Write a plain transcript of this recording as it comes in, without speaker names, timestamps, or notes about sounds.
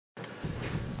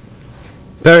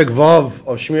Perek Vav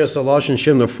of Shmiras Lashon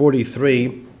Shemna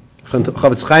 43.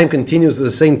 Chafetz Chaim continues with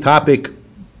the same topic.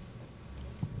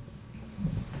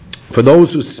 For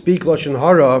those who speak Lashon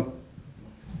Hara,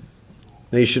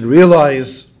 they should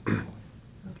realize,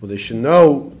 or they should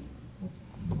know,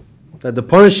 that the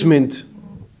punishment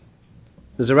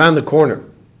is around the corner.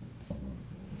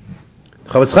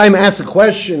 Chafetz Chaim asks a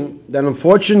question that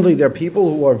unfortunately there are people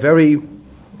who are very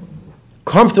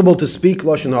comfortable to speak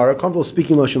Lashon Hara, comfortable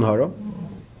speaking Lashon Hara,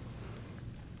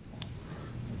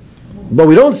 but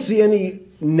we don't see any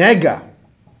nega,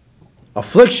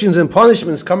 afflictions and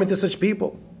punishments coming to such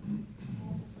people.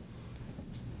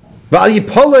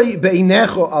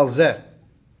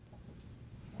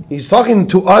 He's talking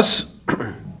to us,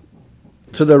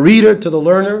 to the reader, to the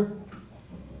learner.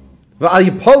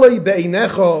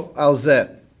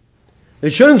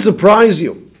 It shouldn't surprise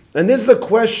you. And this is a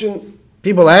question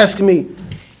people ask me.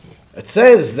 It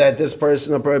says that this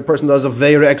person, a person does a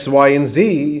Aveira X, Y, and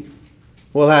Z,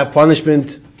 will have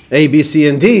punishment A, B, C,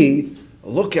 and D.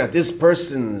 Look at this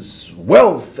person's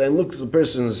wealth, and look at the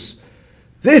person's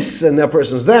this, and that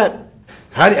person's that.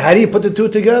 How do you put the two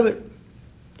together?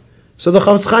 So the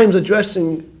Chafetz Chaim is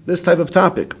addressing this type of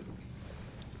topic.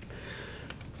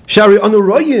 Shari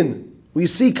Anuroyin, we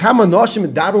see Kama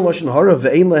Noshim Daru Lashon Hara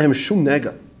ve'ein lahem shum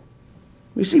nega.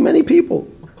 We see many people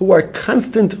who are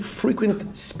constant,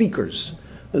 frequent speakers.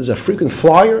 There's a frequent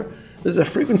flyer, there's a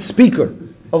frequent speaker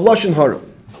of Lashon Hara.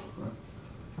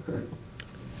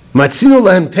 Matzinu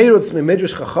lahem teirutz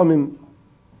memedrash chachamim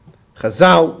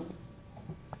Chazal.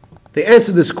 They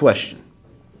answer this question.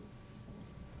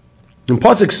 And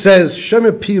Pasuk says,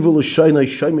 Shemir pivu l'shaynai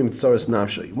shaymim tzaras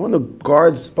nafshay. One who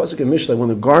guards, Pasuk in Mishlei, one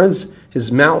who guards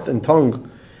his mouth and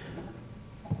tongue,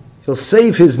 he'll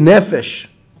save his nefesh,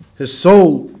 his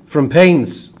soul, from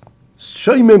pains.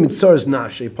 Shaymim tzaras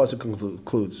nafshay, Pasuk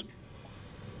concludes.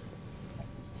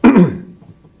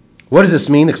 What does this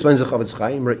mean? Explains the Chafetz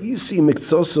Chaim. Ra'isi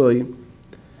miktsosoi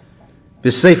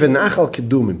v'sefer nachal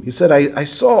kedumim. He said, I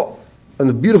saw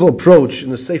a beautiful approach in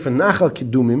the Sefer Nachal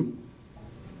Kedumim.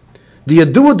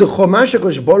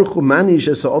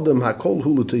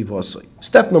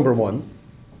 Step number 1.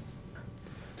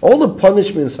 All the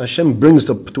punishments Hashem brings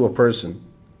to a person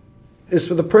is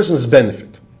for the person's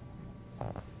benefit.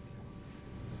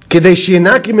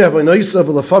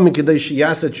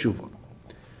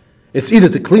 It's either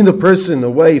to clean the person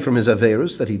away from his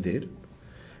averus that he did,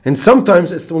 and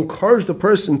sometimes it's to encourage the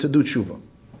person to do tshuva.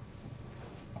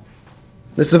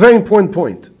 This is a very important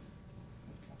point.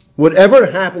 Whatever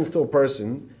happens to a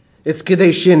person, it's either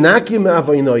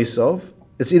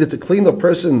to clean the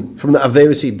person from the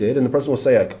averis he did, and the person will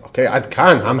say, okay,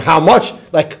 how much?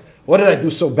 What did I do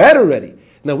so bad already?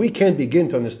 Now we can't begin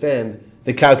to understand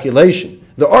the calculation.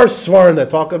 There are svarim that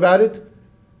talk about it,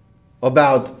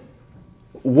 about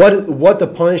what the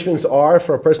punishments are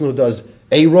for a person who does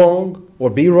A wrong or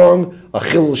B wrong, a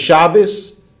chilul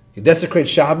Shabbos, he desecrates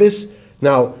Shabbos.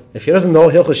 Now, if he doesn't know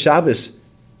Hilchos Shabbos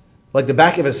like the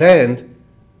back of his hand,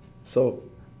 so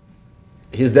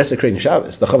he's desecrating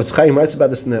Shabbos. The Chafetz Chaim writes about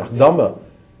this in the Akdama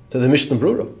to the Mishnah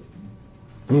Brura,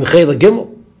 in the Chayla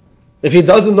Gimel. If he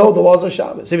doesn't know the laws of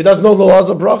Shabbos, if he doesn't know the laws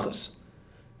of Brachas,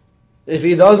 if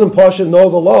he doesn't Pasha know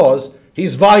the laws,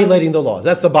 he's violating the laws.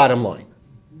 That's the bottom line.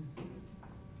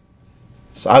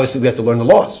 So obviously we have to learn the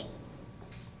laws.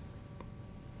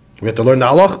 We have to learn the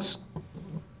halachas.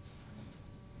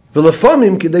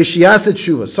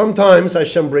 Sometimes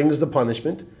Hashem brings the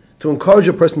punishment to encourage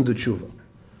a person to tshuva.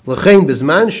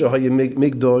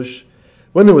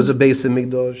 When there was a base in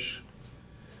Mikdash,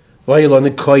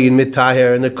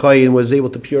 and the kohen was able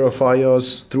to purify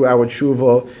us through our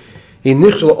tshuva.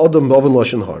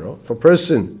 If a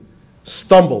person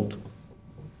stumbled,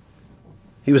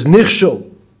 he was nichshel,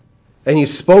 and he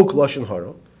spoke Lashon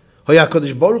Hara,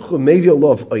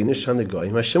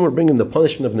 Hashem will bring him the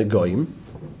punishment of negoyim.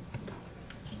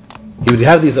 He would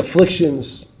have these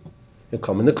afflictions. They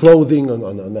come in the clothing,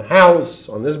 on the house,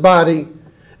 on his body.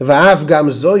 That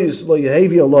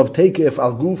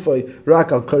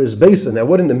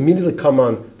wouldn't immediately come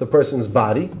on the person's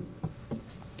body.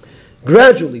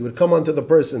 Gradually, it would come onto the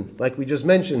person, like we just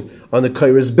mentioned, on the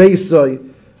kairos beisai,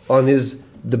 on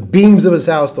the beams of his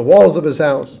house, the walls of his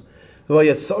house. And you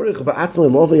have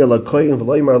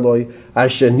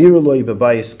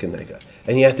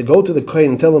to go to the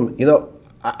kohen and tell him,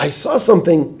 I saw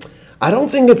something. I don't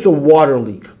think it's a water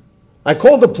leak. I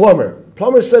called the plumber.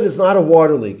 Plumber said it's not a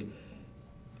water leak.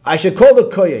 I should call the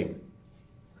kohen.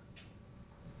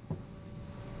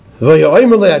 And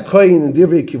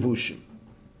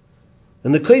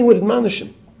the kohen would admonish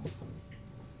him.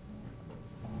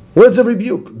 Words of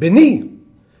rebuke. Beni,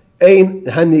 Ein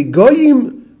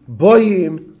hanigoyim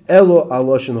boyim elo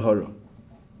aloshin hara.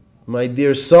 My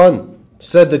dear son,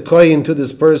 said the Kohen to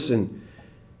this person,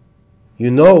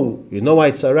 you know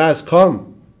why tzaras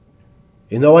come.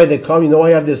 You know why they come. You know why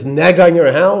you have this nega in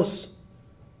your house.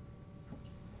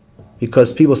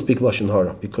 Because people speak lashon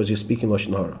hara. Because you're speaking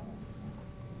lashon hara.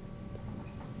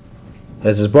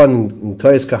 As is brought in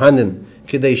Toras Kohanim,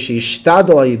 kidei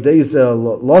sheishtadol ayidei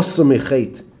zeh losum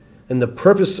mechet. And the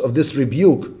purpose of this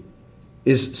rebuke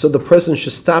is so the person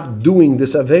should stop doing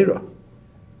this aveira.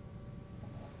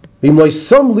 And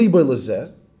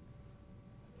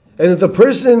if the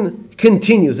person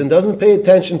continues and doesn't pay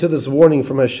attention to this warning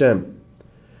from Hashem,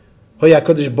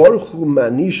 Hashem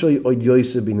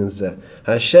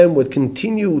would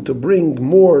continue to bring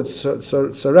more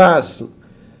tsaras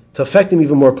to affect him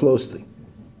even more closely.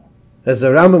 As the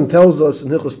Rambam tells us in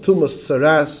Hilchos Tumas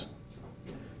Tsaras,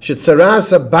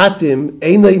 Shetzaras abatim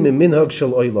einay miminhag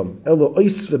shel oilam elo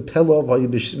ois v'pelav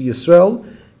Yisrael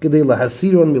gedei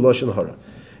lahasiron miloshen hara.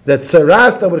 That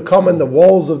tsaras that would come in the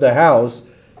walls of the house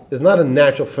is not a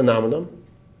natural phenomenon.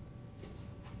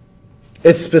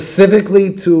 It's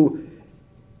specifically to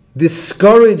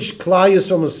discourage Klal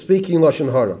Yisrael from speaking lashon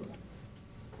hara.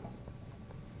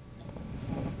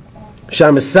 Shar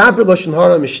mesaper lashon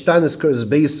hara mishtanis kurs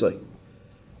beisoy.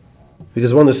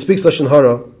 Because when one who speaks lashon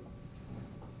hara,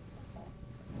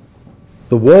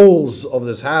 the walls of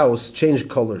this house change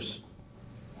colors.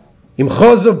 Im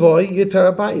chazaboy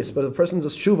yitar abayis, but the person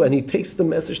does tshuva and he takes the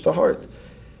message to heart.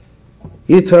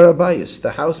 Yitar abayis,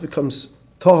 the house becomes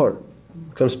tahor,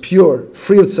 becomes pure,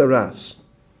 free of tzaras.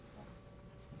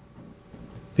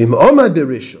 Vim omad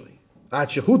berishoy,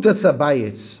 achehutat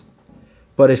abayis.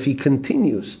 But if he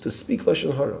continues to speak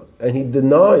lashon hara and he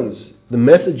denies the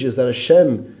messages that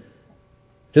Hashem,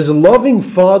 his loving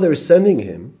Father, is sending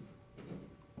him,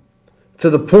 to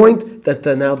the point that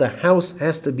now the house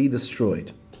has to be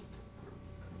destroyed.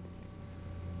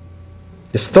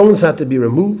 The stones have to be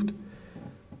removed,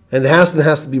 and the house then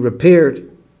has to be repaired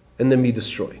and then be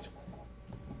destroyed.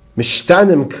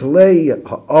 Mishtanim klei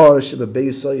ha'ar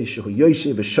shebebeisai shehu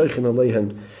yoshev v'shoichen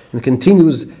aleihen, and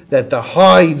continues that the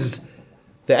hides,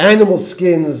 the animal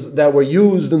skins that were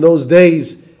used in those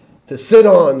days to sit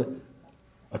on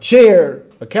a chair,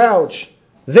 a couch,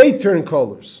 they turn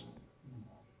colors.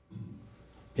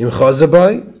 Im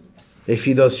chazabai, if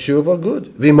he does shuva,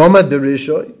 good. V'imamad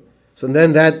berishoy, so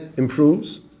then that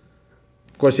improves.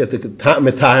 Of course, you have to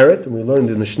retire it, and we learned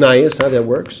in the Mishnayos how that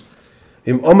works.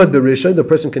 V'imamad berishoy, the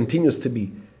person continues to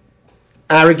be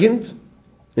arrogant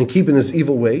and keeping his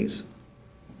evil ways.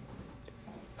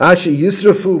 Ashe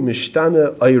yisrafu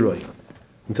mishtana ayroy,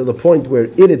 until the point where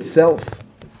it itself,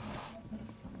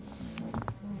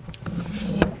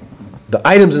 the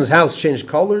items in his house change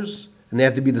colors and they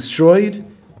have to be destroyed,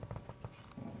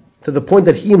 to the point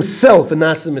that he himself is a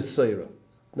mitzayra.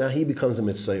 Now he becomes a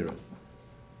mitzayra.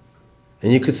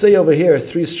 And you could say over here,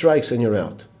 3 strikes and you're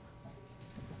out.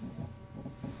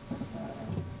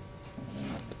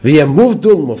 This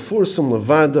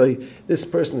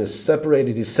person is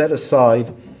separated, he's set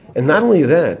aside. And not only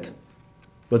that,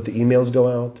 but the emails go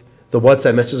out, the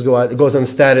WhatsApp messages go out, it goes on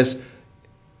status.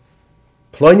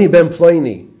 Pliny ben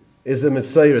Pliny is a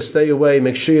mitzayra, stay away,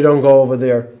 make sure you don't go over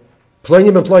there.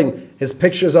 Pliny ben Pliny, his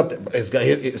picture's up there,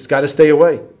 it's got to stay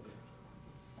away.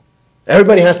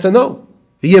 Everybody has to know.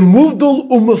 Yemuvdul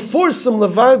umeforsam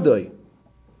levadoi.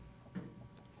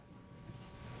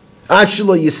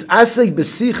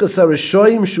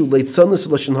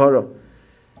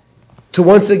 To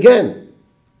once again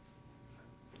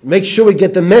make sure we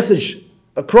get the message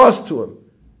across to him.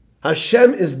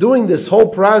 Hashem is doing this whole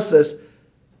process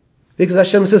because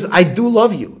Hashem says, I do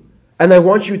love you and I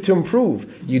want you to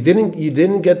improve. You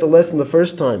didn't get the lesson the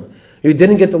first time. You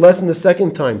didn't get the lesson the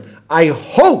second time. I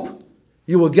hope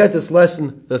you will get this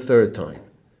lesson the third time.